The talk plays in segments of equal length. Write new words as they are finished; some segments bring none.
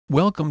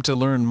Welcome to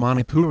learn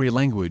Manipuri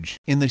language.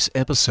 In this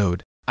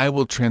episode, I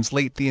will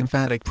translate the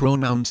emphatic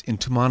pronouns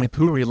into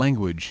Manipuri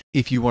language.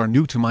 If you are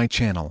new to my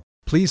channel,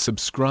 please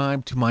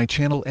subscribe to my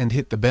channel and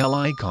hit the bell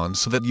icon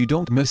so that you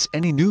don't miss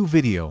any new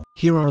video.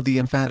 Here are the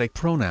emphatic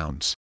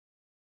pronouns.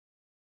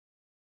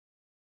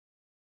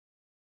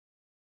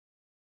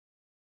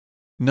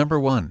 Number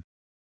 1.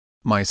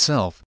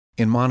 Myself,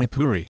 in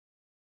Manipuri.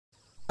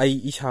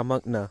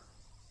 Ei-eshaamakna.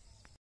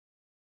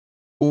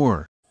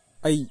 Or,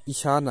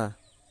 Ei-eshaana.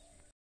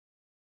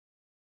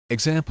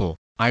 example,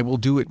 I will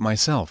do it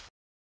myself.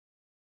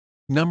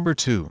 Number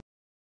 2.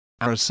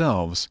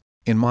 Ourselves,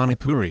 in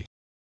Manipuri.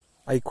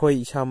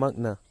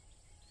 Eikhoi-eshaamakna.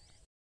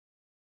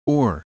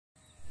 Or,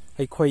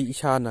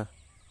 Eikhoi-eshaana.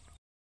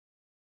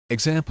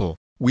 example,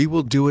 we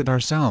will do it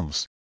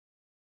ourselves.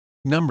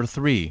 Number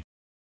 3.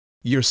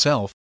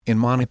 Yourself, in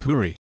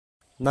Manipuri.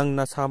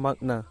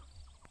 Nang-nashaamakna.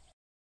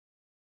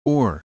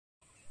 Or,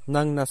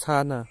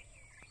 Nang-nashaana.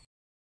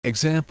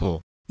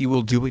 example, you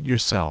will do it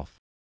yourself.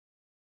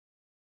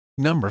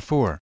 Number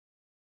 4.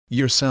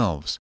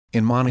 Yourselves,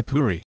 in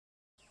Manipuri.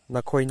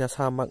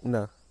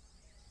 Nakhoi-nashamakna.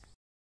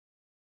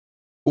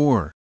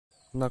 Or,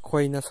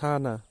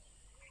 Nakhoi-nashaana.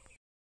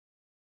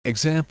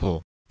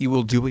 example, you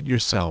will do it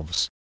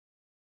yourselves.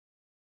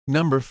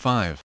 Number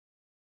 5.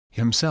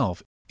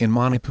 Himself, in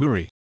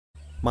Manipuri.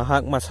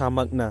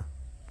 Mahaak-mashaamakna.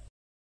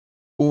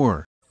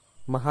 Or,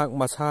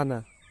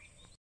 Mahaak-mashaana.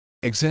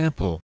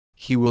 example,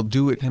 he will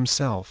do it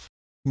himself.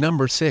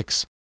 Number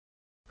 6.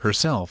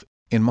 Herself,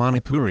 in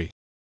Manipuri.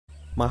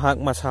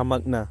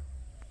 Mahaak-mashaamakna.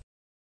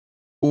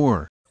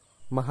 Or,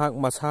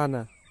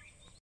 Mahaak-mashaana.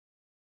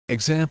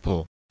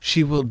 example,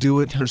 she will do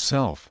it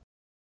herself.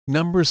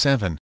 Number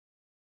 7.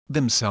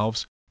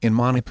 Themselves, in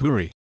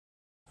Manipuri.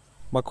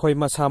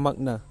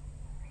 Makhoi-mashaamakna.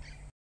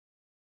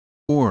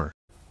 Or,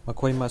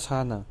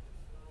 Makhoi-mashaana.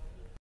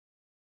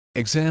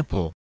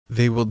 example,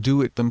 they will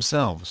do it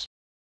themselves.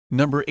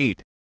 Number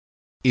 8.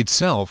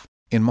 Itself,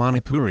 in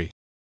Manipuri.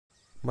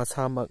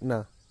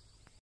 Mashaamakna.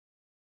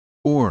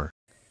 Or,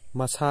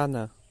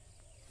 Mashaana.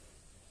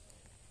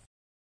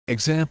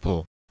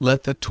 example,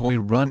 let the toy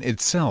run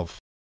itself.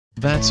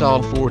 That's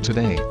all for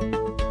today.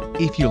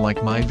 If you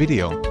like my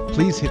video,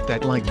 please hit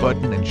that like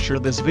button and share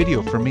this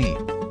video for me.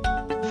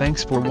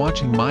 Thanks for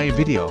watching my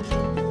video.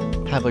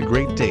 Have a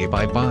great day.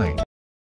 Bye bye.